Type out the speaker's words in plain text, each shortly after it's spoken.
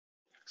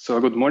So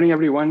good morning,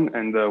 everyone,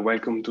 and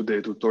welcome to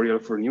the tutorial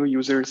for new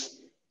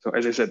users. So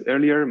as I said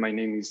earlier, my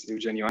name is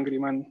Eugenio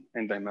Angriman,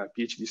 and I'm a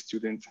PhD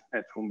student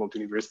at Humboldt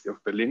University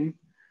of Berlin.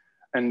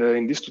 And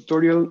in this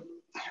tutorial,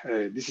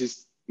 this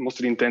is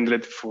mostly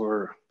intended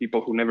for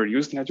people who never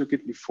used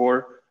NetworKit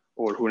before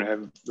or who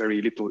have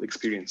very little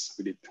experience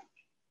with it.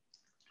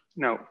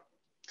 Now,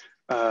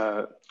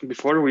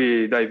 before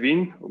we dive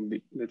in,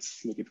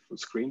 let's make it full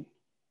screen.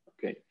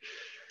 Okay.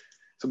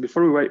 So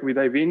before we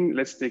dive in,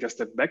 let's take a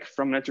step back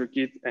from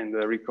NetworKit and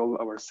recall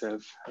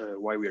ourselves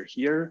why we are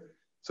here.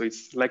 So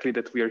it's likely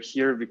that we are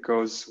here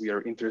because we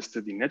are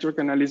interested in network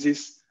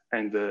analysis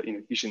and in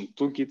efficient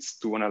toolkits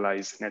to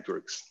analyze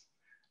networks.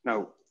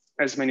 Now,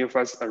 as many of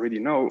us already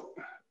know,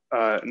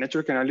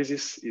 network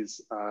analysis is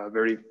a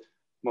very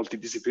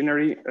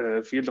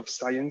multidisciplinary field of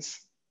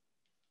science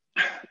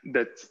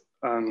that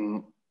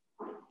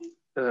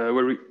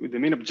where the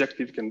main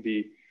objective can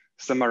be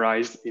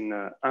summarized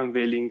in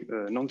unveiling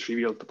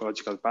non-trivial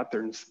topological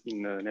patterns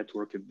in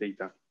networked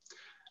data.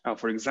 Now,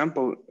 for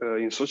example,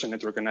 in social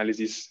network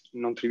analysis,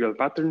 non-trivial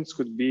patterns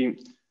could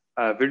be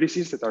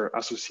vertices that are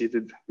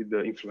associated with the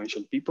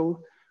influential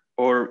people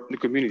or the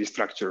community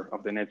structure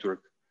of the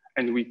network.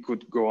 And we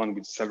could go on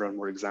with several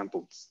more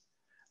examples.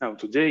 Now,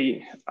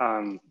 today,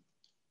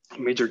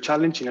 major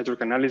challenge in network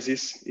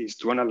analysis is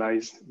to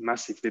analyze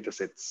massive data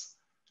sets.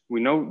 We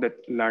know that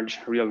large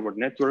real-world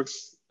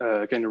networks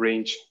can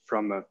range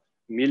from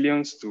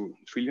millions to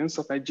trillions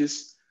of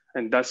edges,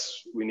 and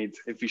thus we need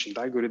efficient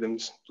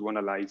algorithms to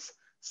analyze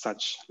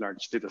such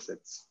large data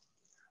sets.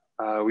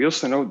 We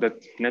also know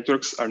that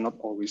networks are not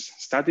always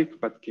static,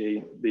 but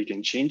they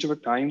can change over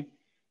time.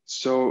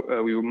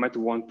 So we might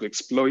want to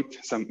exploit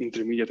some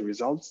intermediate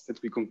results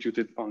that we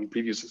computed on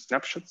previous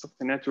snapshots of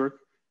the network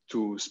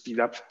to speed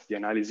up the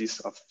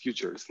analysis of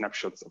future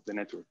snapshots of the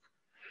network.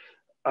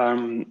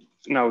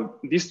 Now,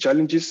 these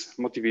challenges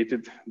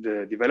motivated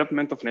the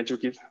development of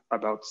NetworKit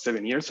about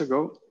 7 years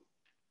ago.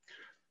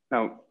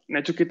 Now,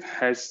 NetworKit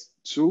has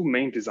two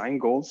main design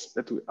goals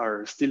that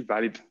are still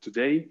valid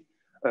today.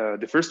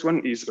 The first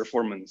one is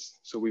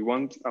performance. So we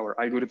want our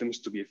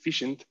algorithms to be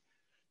efficient.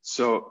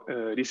 So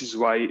this is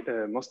why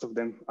most of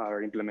them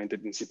are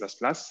implemented in C++.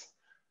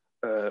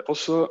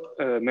 Also,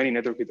 many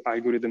NetworKit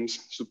algorithms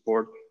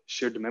support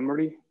shared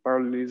memory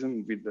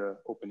parallelism with the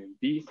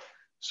OpenMP,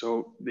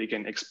 so they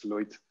can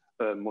exploit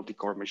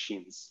multi-core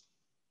machines.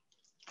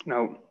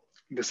 Now,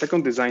 the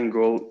second design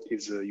goal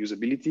is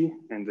usability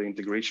and the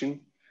integration.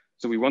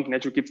 So we want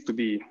NetworKit to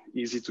be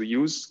easy to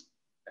use.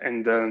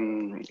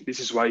 And this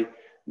is why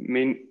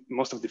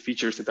most of the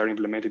features that are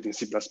implemented in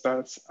C++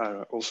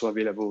 are also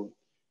available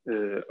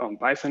on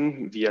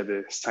Python via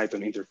the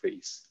Cython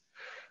interface.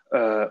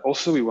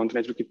 Also, we want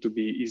NetworKit to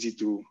be easy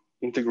to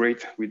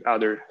integrate with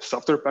other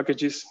software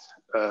packages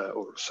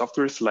or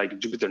softwares like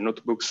Jupyter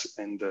Notebooks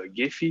and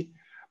Gephi,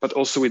 but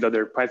also with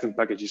other Python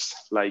packages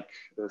like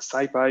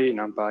SciPy,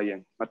 NumPy,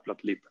 and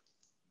Matplotlib.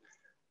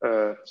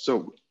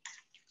 So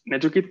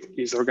NetworKit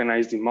is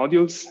organized in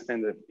modules,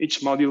 and each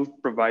module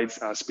provides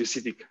a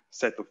specific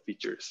set of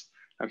features.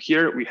 Now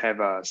here we have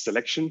a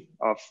selection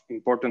of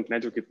important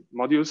NetworKit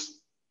modules.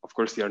 Of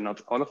course, they are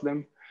not all of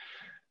them.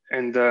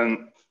 And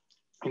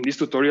in this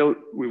tutorial,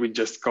 we will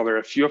just cover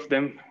a few of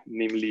them,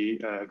 namely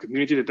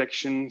community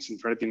detection,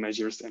 centrality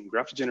measures, and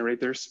graph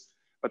generators.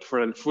 But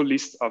for a full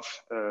list of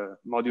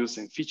modules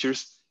and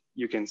features,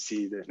 you can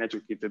see the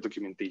NetworKit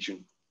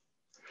documentation.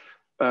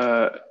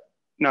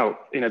 Now,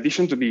 in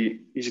addition to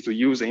be easy to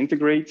use and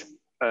integrate,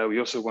 we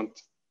also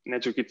want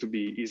NetworKit to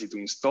be easy to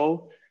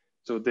install.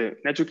 So the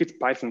NetworKit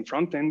Python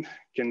frontend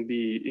can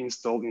be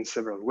installed in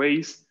several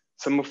ways,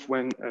 some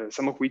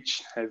of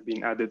which have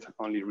been added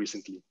only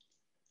recently.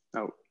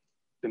 Now,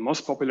 the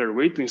most popular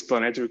way to install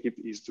NetworKit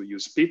is to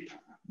use pip,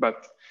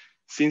 but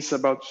since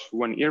about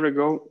 1 year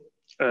ago,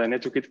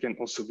 NetworKit can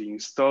also be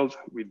installed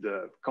with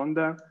the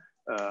Conda,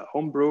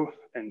 Homebrew,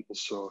 and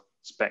also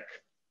Spec.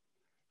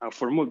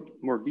 For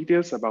more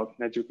details about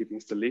NetworKit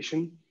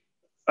installation,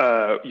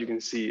 you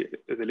can see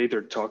the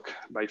later talk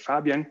by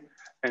Fabian,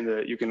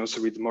 and you can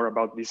also read more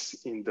about this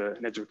in the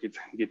NetworKit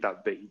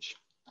GitHub page.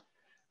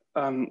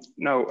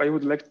 Now, I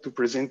would like to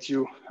present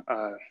you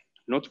a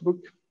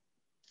notebook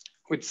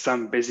with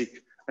some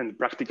basic and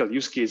practical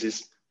use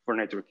cases for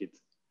NetworKit.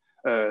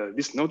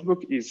 This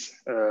notebook is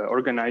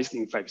organized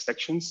in 5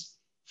 sections.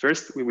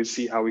 First, we will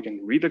see how we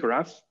can read a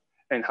graph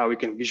and how we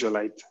can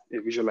visualize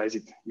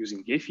it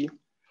using Gephi.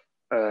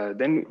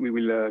 Then we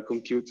will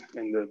compute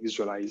and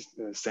visualize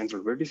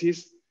central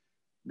vertices.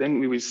 Then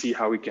we will see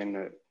how we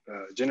can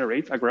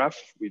generate a graph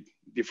with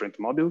different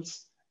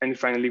models. And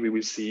finally, we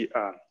will see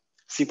a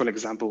simple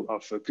example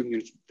of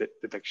community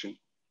detection.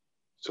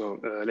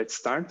 So let's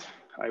start.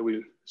 I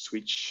will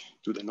switch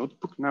to the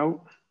notebook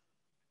now.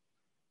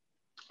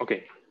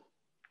 Okay.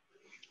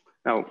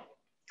 Now,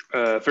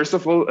 first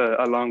of all,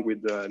 along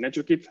with the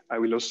NetworKit, I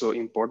will also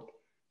import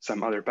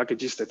some other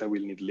packages that I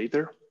will need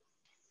later.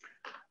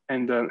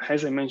 And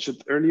as I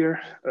mentioned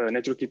earlier,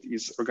 NetworKit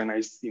is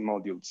organized in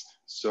modules.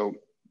 So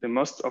the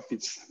most of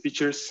its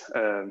features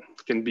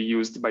can be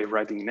used by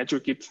writing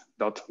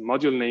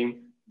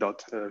networkit.modulename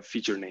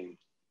feature name.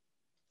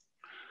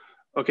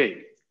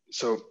 Okay,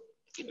 so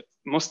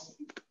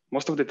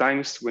most of the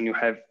times when you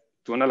have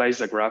to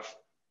analyze a graph,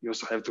 you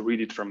also have to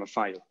read it from a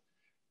file.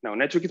 Now,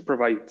 NetworKit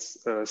provides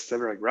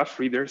several graph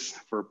readers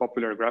for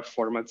popular graph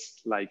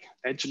formats like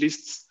edge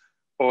lists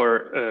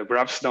or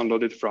graphs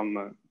downloaded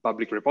from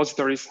public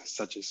repositories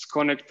such as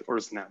Connect or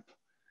Snap.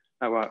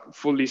 Now, a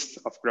full list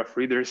of graph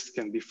readers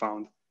can be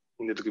found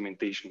in the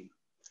documentation.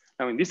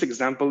 Now, in this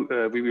example,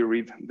 we will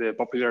read the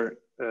popular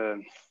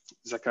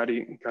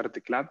Zachary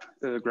Karate Club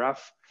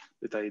graph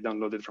that I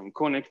downloaded from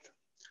Connect.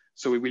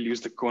 So we will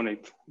use the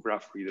Connect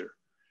graph reader.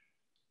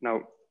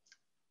 Now,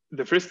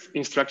 the first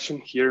instruction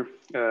here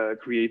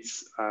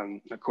creates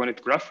a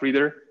Connect graph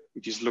reader,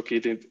 which is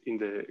located in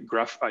the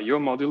graph IO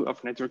module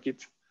of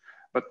NetworKit.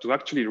 But to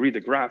actually read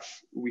the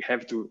graph, we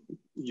have to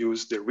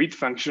use the read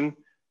function,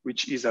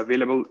 which is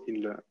available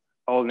in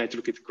all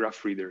NetworKit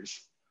graph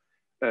readers.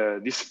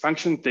 This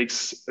function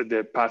takes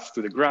the path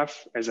to the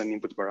graph as an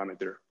input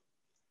parameter.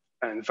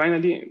 And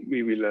finally,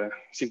 we will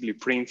simply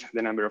print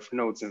the number of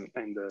nodes and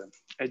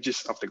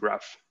edges of the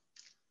graph.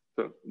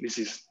 So this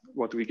is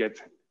what we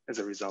get as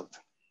a result.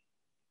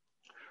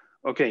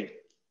 Okay,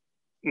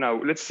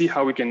 now let's see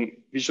how we can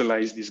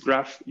visualize this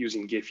graph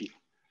using Gephi.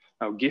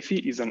 Now,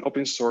 Gephi is an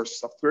open source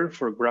software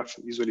for graph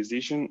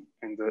visualization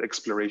and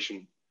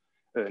exploration.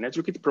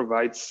 NetworKit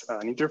provides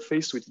an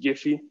interface with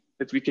Gephi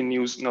that we can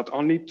use not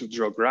only to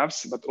draw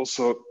graphs, but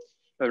also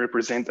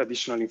represent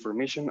additional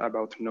information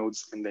about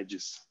nodes and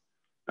edges.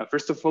 Now,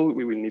 first of all,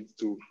 we will need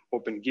to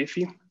open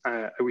Gephi.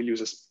 I will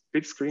use a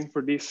split screen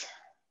for this.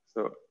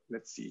 So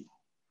let's see.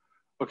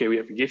 Okay, we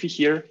have Gephi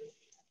here,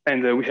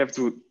 and we have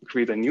to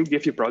create a new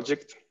Gephi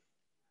project.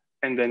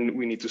 And then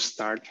we need to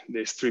start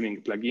the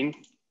streaming plugin.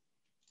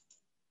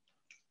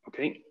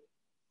 Okay.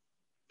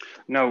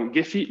 Now,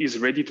 Gephi is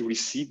ready to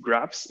receive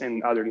graphs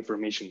and other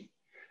information.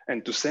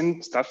 And to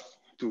send stuff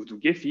to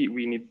Gephi,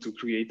 we need to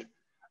create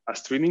a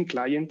streaming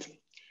client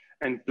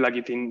and plug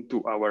it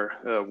into our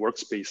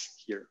workspace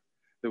here.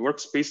 The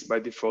workspace by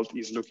default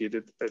is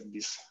located at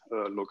this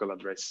local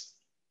address.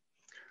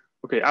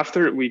 Okay,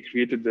 after we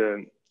created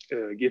the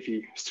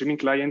Gephi streaming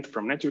client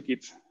from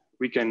NetworKit,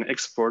 we can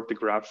export the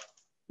graph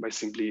by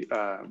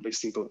a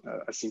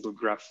simple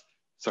graph,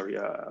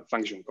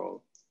 function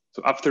call.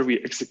 So after we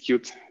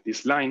execute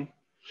this line,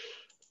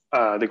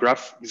 the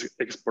graph is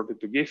exported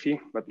to Gephi,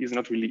 but it's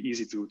not really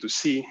easy to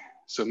see.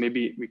 So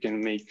maybe we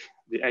can make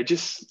the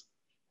edges,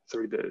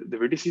 the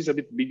vertices a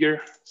bit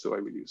bigger. So I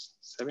will use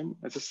 7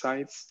 as a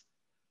size.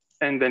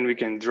 And then we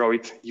can draw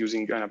it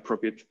using an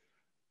appropriate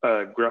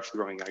graph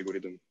drawing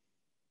algorithm.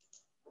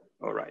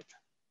 All right,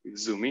 we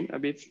zoom in a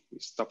bit, we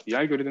stop the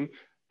algorithm,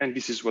 and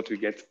this is what we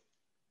get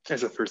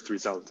as a first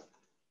result.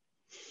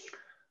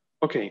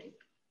 Okay.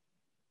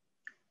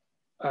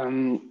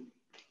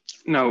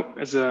 Now,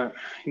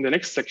 in the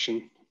next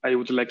section, I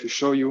would like to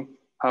show you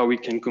how we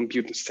can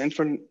compute the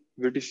central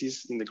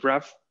vertices in the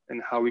graph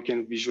and how we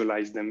can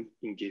visualize them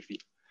in Gephi.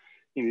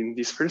 In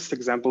this first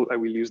example, I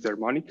will use the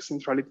harmonic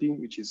centrality,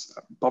 which is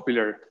a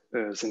popular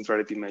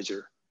centrality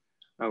measure.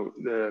 Now,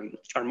 the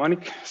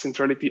harmonic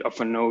centrality of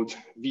a node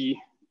V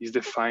is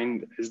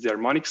defined as the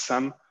harmonic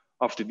sum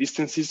of the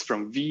distances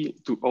from V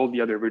to all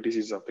the other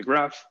vertices of the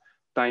graph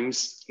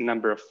times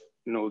number of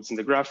nodes in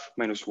the graph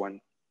minus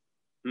 1.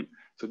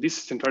 So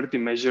this centrality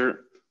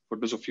measure, for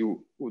those of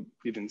you who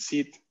didn't see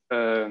it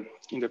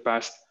in the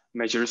past,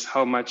 measures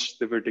how much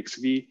the vertex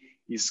V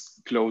is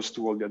close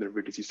to all the other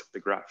vertices of the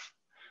graph.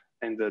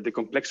 And the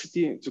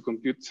complexity to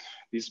compute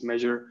this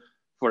measure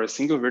for a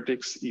single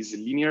vertex is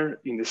linear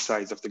in the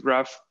size of the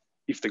graph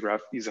if the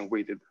graph is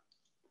unweighted.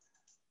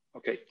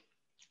 Okay,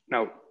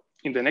 now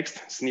in the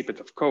next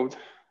snippet of code,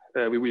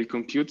 we will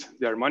compute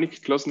the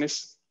harmonic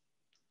closeness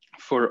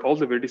for all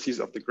the vertices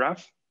of the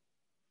graph.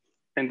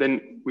 And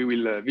then we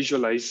will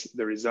visualize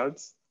the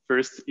results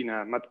first in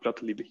a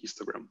matplotlib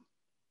histogram.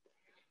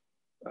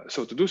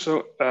 So to do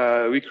so,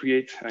 we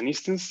create an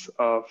instance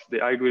of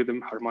the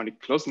algorithm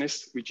harmonic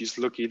closeness, which is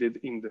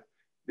located in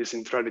the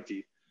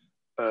centrality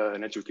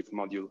NetworKit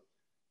module.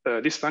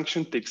 This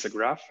function takes a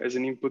graph as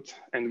an input,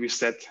 and we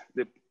set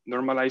the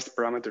normalized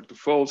parameter to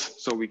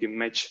false, so we can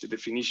match the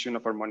definition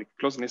of harmonic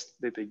closeness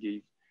that I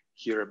gave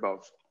here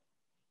above.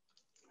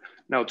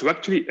 Now, to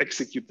actually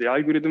execute the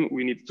algorithm,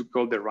 we need to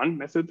call the run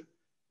method,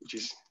 which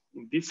is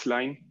in this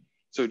line.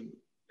 So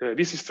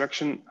this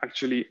instruction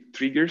actually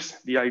triggers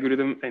the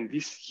algorithm, and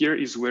this here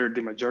is where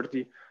the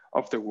majority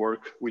of the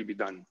work will be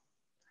done.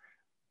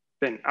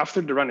 Then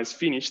after the run is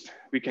finished,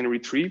 we can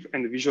retrieve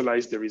and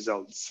visualize the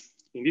results.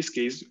 In this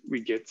case,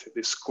 we get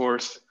the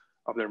scores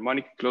of the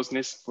harmonic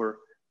closeness for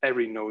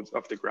every node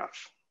of the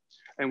graph.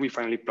 And we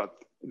finally plot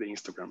the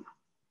histogram.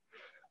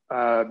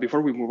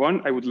 Before we move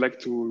on, I would like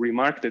to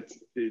remark that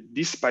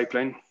this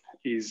pipeline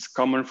is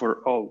common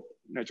for all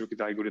NetworKit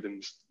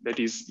algorithms. That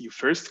is, you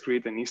first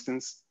create an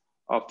instance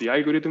of the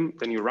algorithm,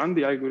 then you run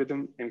the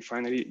algorithm, and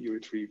finally you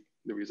retrieve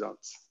the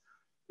results.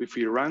 If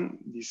we run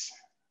this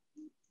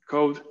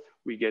code,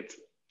 we get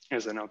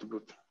as an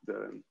output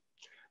the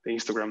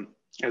histogram,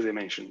 as I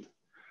mentioned.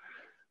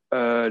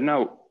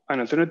 Now, An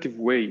alternative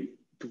way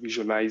to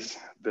visualize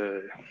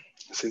the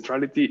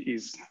centrality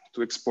is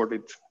to export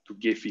it to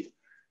Gephi.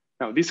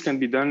 Now, this can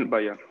be done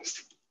by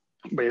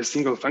a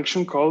single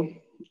function call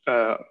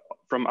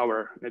from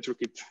our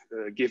NetworKit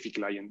Gephi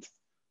client.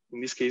 In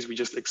this case, we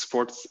just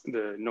export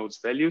the node's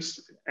values,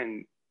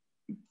 and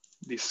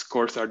these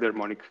scores are the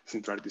harmonic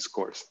centrality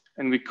scores,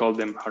 and we call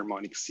them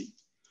harmonic C.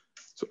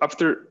 So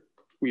after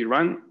we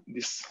run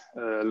this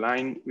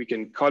line, we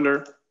can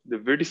color the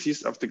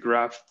vertices of the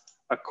graph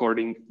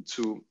according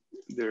to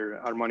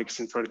their harmonic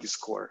centrality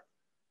score.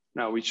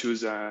 Now we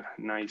choose a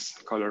nice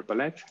color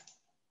palette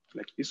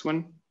like this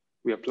one.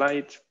 We apply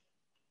it.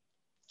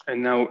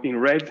 And now in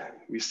red,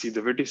 we see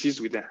the vertices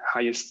with the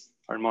highest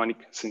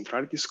harmonic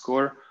centrality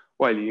score,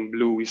 while in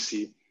blue, we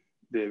see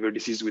the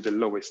vertices with the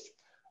lowest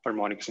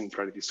harmonic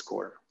centrality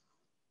score.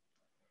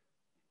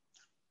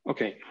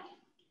 Okay.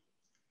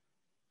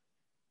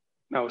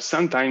 Now,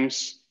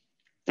 sometimes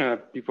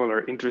people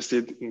are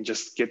interested in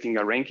just getting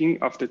a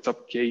ranking of the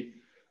top K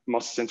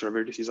most central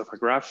vertices of a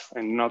graph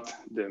and not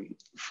the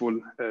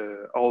full,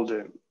 all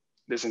the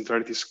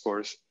centrality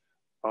scores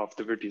of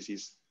the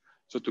vertices.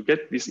 So to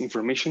get this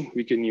information,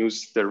 we can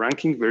use the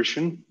ranking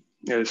version,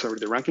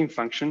 the ranking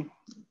function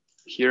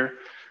here.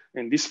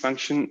 And this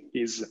function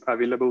is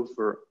available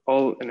for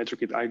all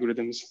NetworKit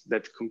algorithms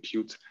that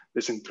compute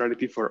the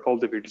centrality for all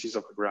the vertices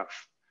of a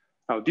graph.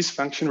 Now, this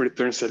function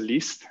returns a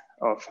list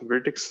of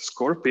vertex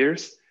score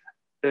pairs,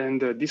 and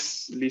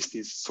this list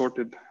is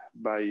sorted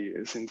by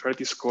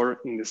centrality score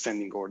in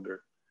descending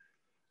order.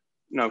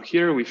 Now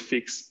here we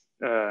fix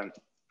a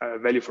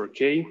value for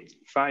K,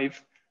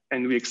 5,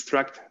 and we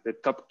extract the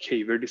top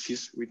K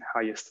vertices with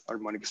highest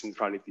harmonic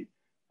centrality,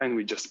 and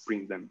we just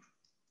print them.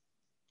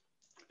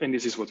 And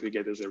this is what we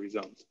get as a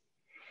result.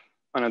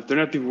 An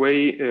alternative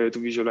way to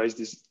visualize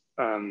this,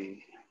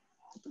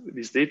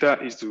 this data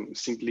is to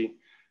simply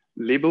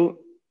label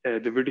the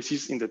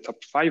vertices in the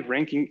top 5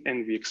 ranking,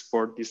 and we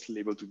export this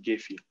label to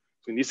Gephi.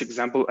 So in this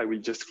example, I will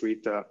just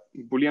create a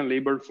Boolean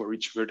label for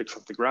each vertex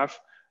of the graph,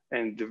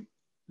 and the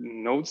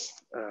nodes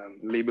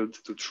labeled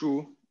to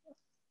true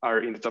are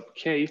in the top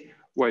K,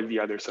 while the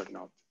others are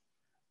not.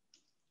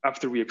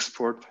 After we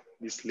export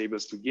these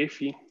labels to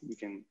Gephi, we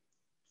can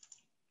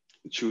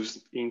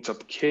choose in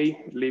top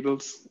K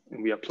labels,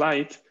 and we apply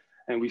it,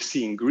 and we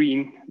see in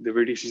green the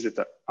vertices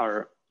that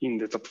are in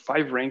the top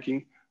 5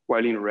 ranking,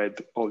 while in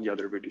red, all the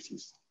other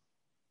vertices.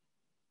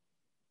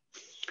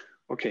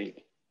 Okay,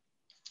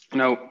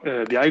 now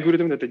the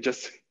algorithm that I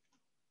just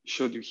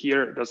showed you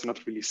here does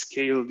not really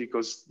scale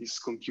because this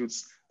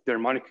computes the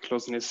harmonic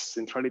closeness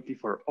centrality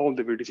for all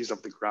the vertices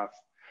of the graph.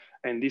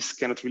 And this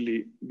cannot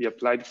really be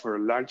applied for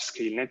large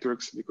scale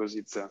networks because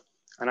it's an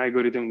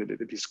algorithm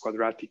that is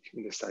quadratic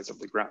in the size of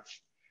the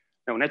graph.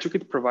 Now,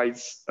 NetworKit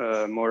provides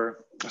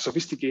more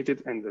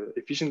sophisticated and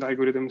efficient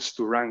algorithms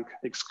to rank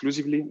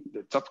exclusively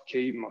the top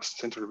K most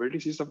central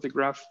vertices of the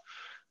graph,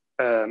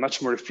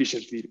 much more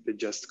efficiently than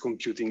just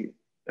computing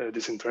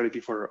the centrality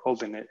for all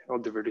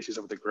the vertices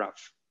of the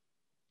graph.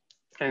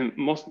 And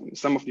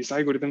some of these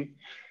algorithms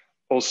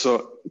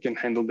also can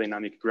handle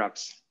dynamic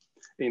graphs.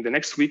 In the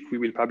next week, we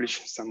will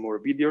publish some more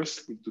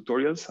videos with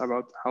tutorials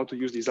about how to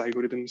use these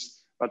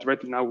algorithms. But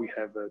right now we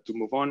have to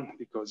move on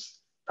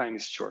because time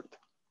is short.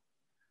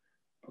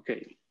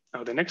 Okay,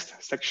 now the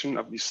next section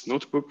of this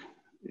notebook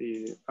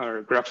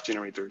are graph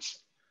generators.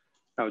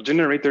 Now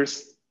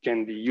generators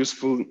can be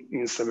useful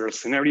in several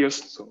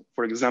scenarios. So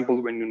for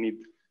example, when you need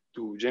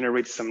to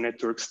generate some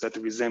networks that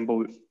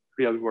resemble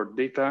real world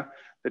data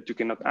that you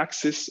cannot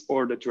access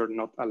or that you are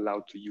not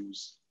allowed to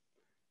use.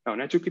 Now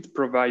NetworKit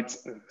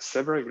provides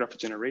several graph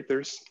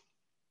generators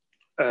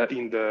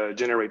in the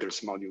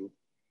generators module.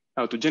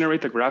 Now to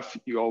generate a graph,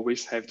 you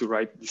always have to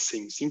write the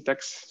same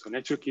syntax. So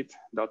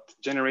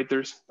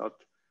NetworKit.generators.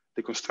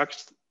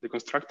 The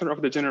constructor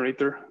of the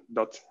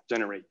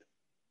generator.generate.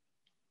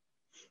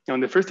 Now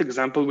in the first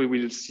example, we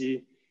will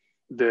see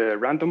the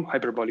random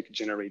hyperbolic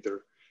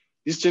generator.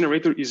 This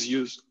generator is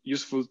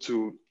useful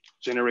to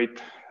generate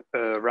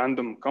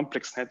random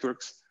complex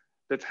networks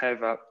that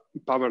have a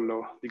power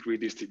law degree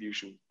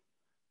distribution.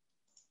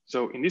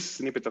 So in this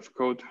snippet of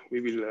code,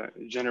 we will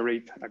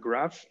generate a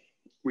graph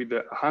with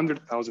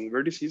 100,000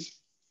 vertices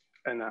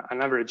and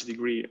an average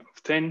degree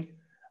of 10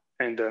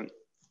 and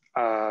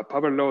a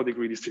power law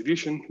degree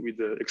distribution with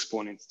the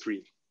exponent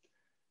 3.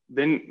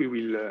 Then we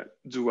will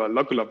do a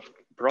log-log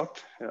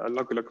plot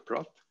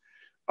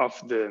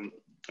of the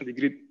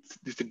degree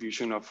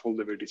distribution of all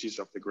the vertices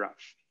of the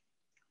graph.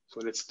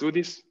 So let's do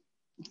this.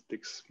 It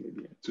takes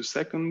maybe 2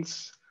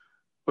 seconds.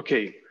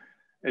 Okay,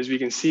 as we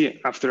can see,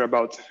 after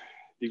about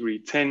degree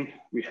 10,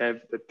 we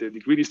have that the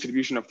degree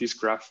distribution of this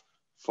graph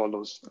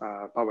follows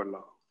power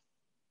law.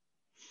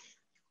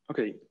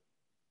 Okay,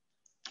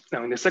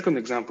 now in the second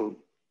example,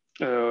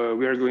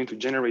 we are going to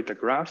generate a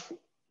graph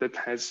that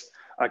has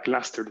a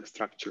clustered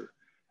structure.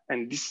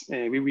 And this,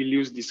 we will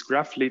use this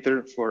graph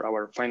later for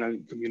our final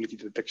community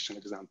detection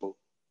example.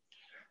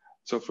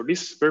 So for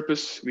this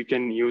purpose, we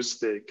can use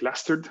the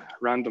clustered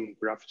random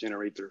graph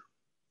generator.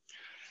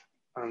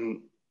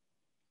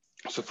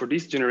 So for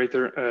this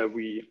generator,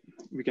 we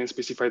can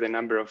specify the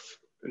number of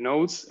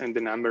nodes and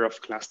the number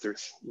of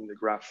clusters in the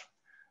graph.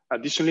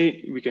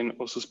 Additionally, we can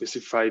also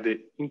specify the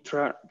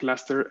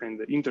intra-cluster and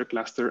the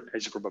inter-cluster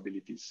edge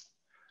probabilities.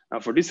 Now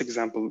for this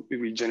example, we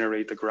will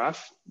generate a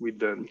graph with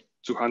the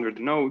 200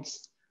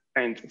 nodes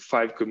and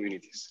 5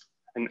 communities.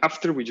 And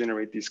after we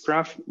generate this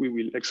graph, we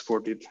will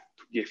export it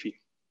to Gephi.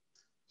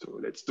 So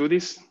let's do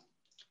this.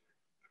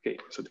 Okay,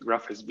 so the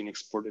graph has been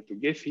exported to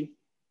Gephi.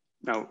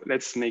 Now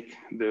let's make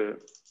the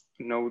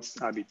nodes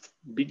a bit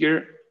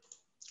bigger,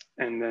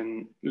 and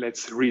then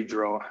let's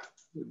redraw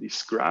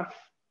this graph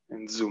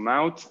and zoom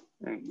out,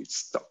 and we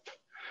stop.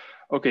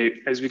 Okay,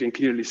 as we can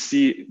clearly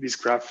see, this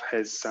graph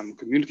has some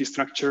community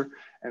structure,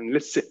 and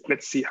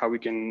let's see how we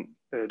can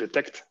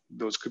detect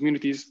those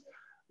communities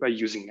by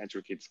using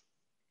NetworKit.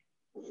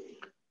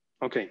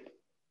 Okay.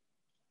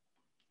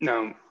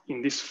 Now,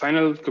 in this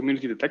final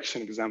community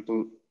detection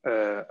example,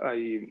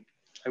 I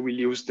will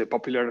use the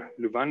popular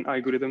Louvain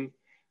algorithm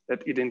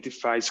that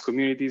identifies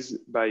communities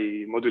by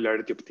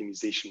modularity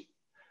optimization.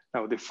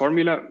 Now, the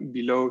formula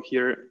below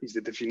here is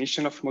the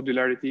definition of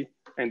modularity,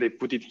 and I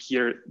put it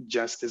here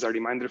just as a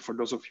reminder for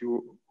those of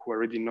you who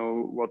already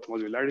know what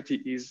modularity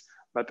is,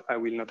 but I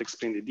will not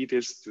explain the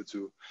details due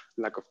to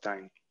lack of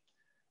time.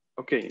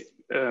 Okay,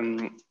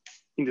 in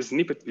the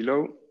snippet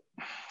below,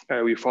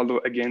 we follow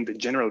again the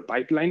general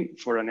pipeline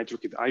for a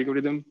NetworKit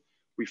algorithm.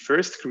 We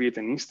first create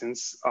an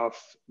instance of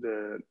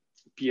the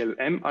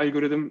PLM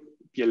algorithm.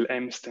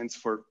 PLM stands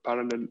for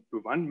Parallel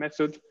Louvain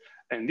method,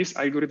 and this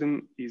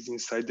algorithm is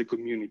inside the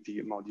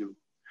community module.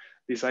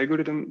 This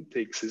algorithm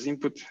takes as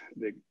input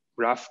the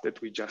graph that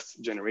we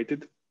just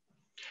generated.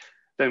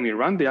 Then we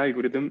run the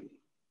algorithm,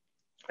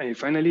 and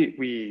finally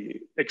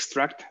we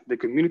extract the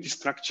community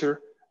structure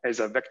as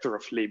a vector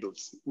of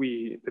labels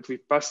that we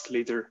pass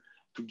later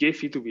to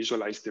Gephi to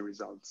visualize the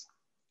results.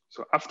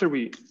 So after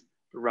we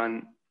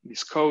run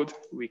this code,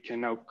 we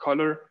can now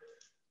color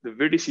the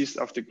vertices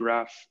of the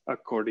graph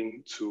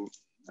according to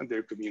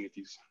their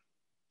communities,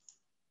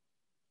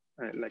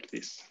 like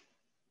this.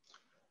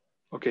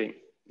 Okay,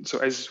 so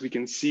as we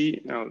can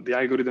see, the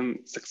algorithm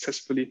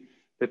successfully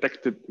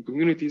detected the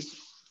communities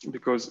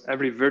because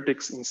every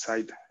vertex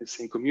inside the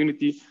same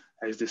community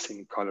has the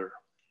same color.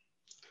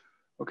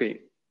 Okay,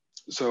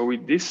 so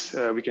with this,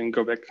 we can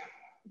go back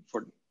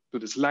to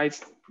the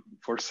slides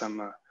for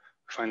some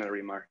final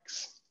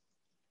remarks.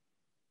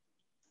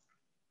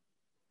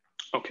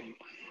 Okay.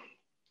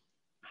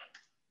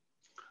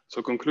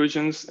 So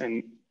conclusions,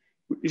 and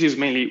this is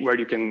mainly where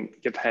you can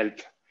get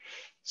help.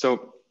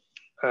 So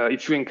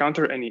if you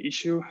encounter any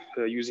issue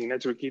using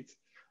NetworKit,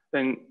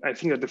 then I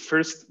think that the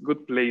first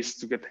good place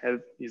to get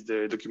help is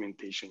the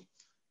documentation.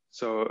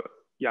 So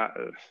yeah,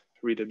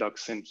 read the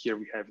docs, and here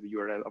we have the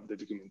URL of the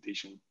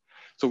documentation.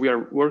 So we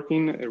are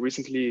working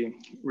recently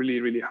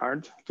really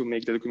hard to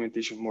make the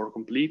documentation more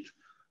complete,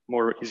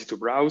 more easy to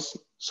browse.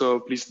 So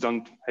please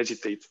don't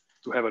hesitate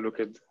to have a look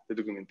at the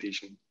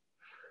documentation.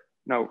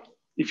 Now,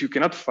 if you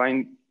cannot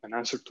find an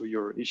answer to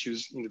your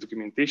issues in the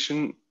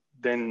documentation,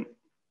 then,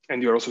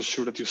 and you're also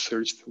sure that you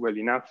searched well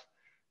enough,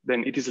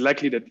 then it is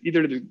likely that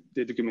either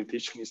the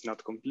documentation is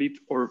not complete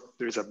or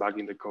there is a bug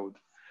in the code.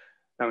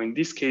 Now, in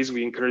this case,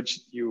 we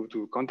encourage you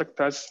to contact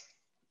us.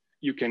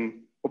 You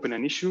can open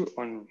an issue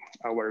on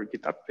our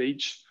GitHub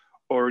page,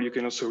 or you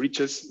can also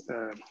reach us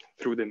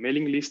through the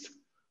mailing list,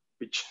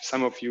 which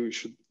some of you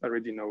should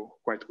already know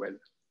quite well.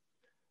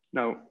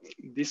 Now,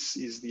 this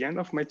is the end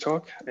of my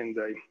talk, and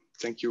I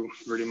thank you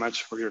very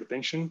much for your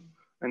attention.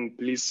 And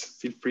please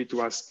feel free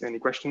to ask any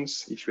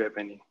questions if you have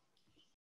any.